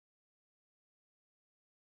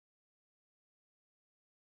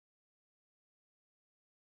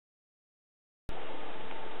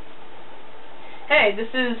Hey, this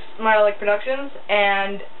is Like Productions,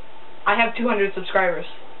 and I have 200 subscribers.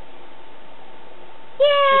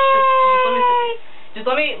 Yay! Just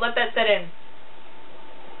let that set in.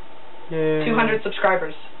 Yay. 200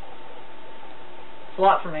 subscribers. It's a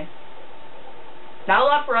lot for me. Not a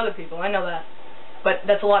lot for other people, I know that. But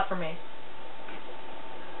that's a lot for me.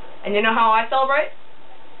 And you know how I celebrate?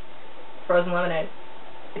 Frozen lemonade.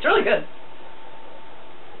 It's really good.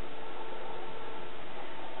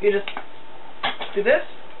 You just do this.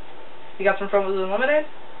 You got some frozen lemonade.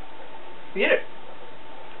 You eat it.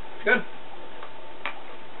 It's good.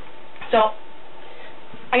 So,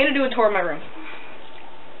 I'm going to do a tour of my room.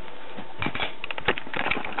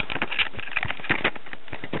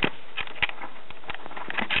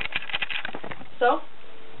 So,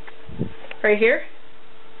 right here,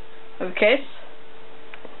 I have a case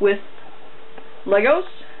with Legos,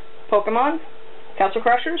 Pokemon, Castle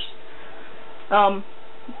Crashers.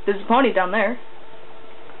 There's a pony down there.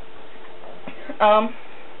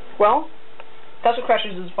 Well, Castle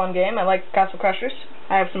Crashers is a fun game. I like Castle Crashers.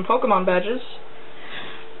 I have some Pokemon badges.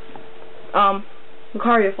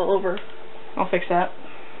 Lucario fell over. I'll fix that.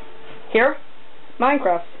 Here,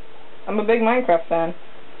 Minecraft. I'm a big Minecraft fan.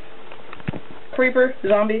 Creeper,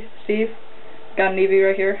 Zombie, Steve. Got an Eevee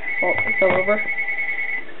right here. Oh, it fell over.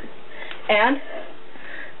 And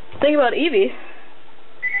the thing about Eevee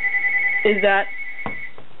is that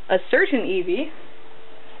a certain Eevee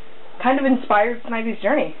kind of inspired Snively's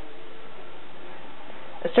journey.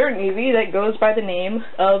 A certain Eevee that goes by the name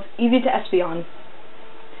of Eevee to Espeon.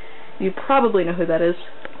 You probably know who that is.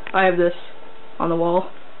 I have this on the wall.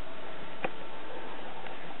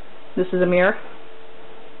 This is a mirror.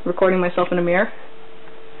 Recording myself in a mirror.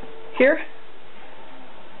 Here,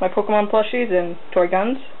 my Pokemon plushies and toy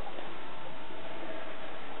guns.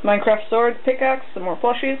 Minecraft sword, pickaxe, some more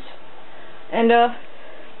plushies. And a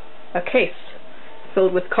case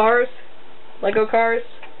filled with cars, Lego cars,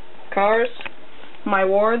 my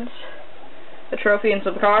awards, a trophy and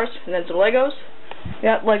some cars, and then some Legos.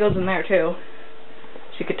 Got Legos in there too,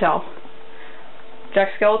 as you could tell.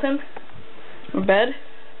 Jack Skeleton, my bed,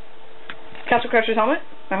 Castle Crasher's helmet,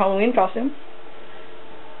 my Halloween costume,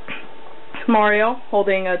 Mario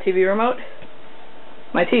holding a TV remote,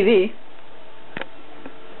 my TV,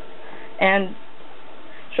 and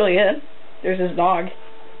that's really it. There's this dog.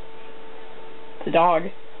 It's a dog.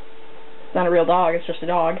 It's not a real dog, it's just a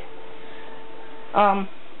dog. I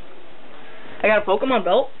got a Pokemon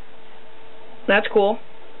belt. That's cool.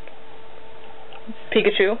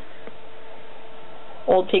 Pikachu.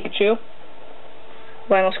 Old Pikachu.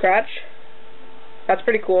 Vinyl scratch. That's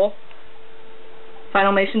pretty cool.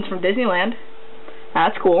 Finalmations from Disneyland.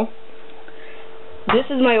 That's cool. This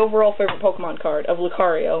is my overall favorite Pokemon card of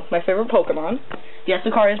Lucario. My favorite Pokemon. Yes,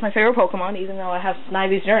 Lucario is my favorite Pokemon, even though I have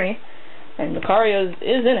Snively's Journey. And Lucario is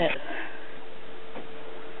in it.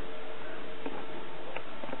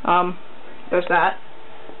 There's that.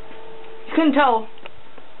 You couldn't tell,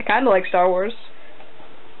 I kinda like Star Wars.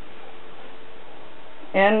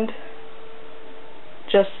 And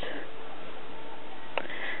just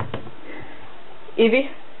Eevee,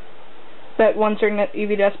 that one certain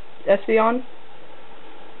Eevee to Espeon.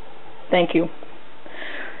 Thank you.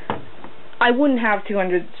 I wouldn't have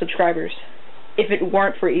 200 subscribers if it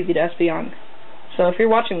weren't for Eevee to Espeon. So if you're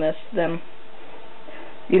watching this, then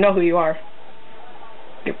you know who you are.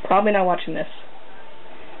 You're probably not watching this,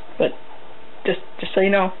 but just so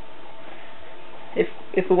you know, if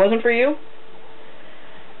it wasn't for you,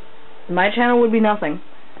 my channel would be nothing,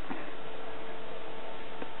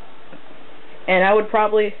 and I would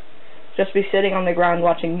probably just be sitting on the ground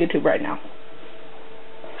watching YouTube right now.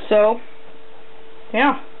 So,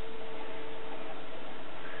 yeah,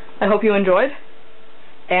 I hope you enjoyed,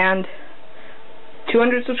 and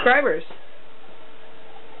 200 subscribers.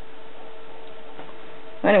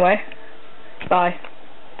 Anyway, bye.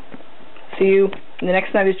 See you in the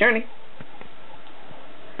next Snively's Journey.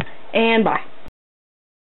 And bye.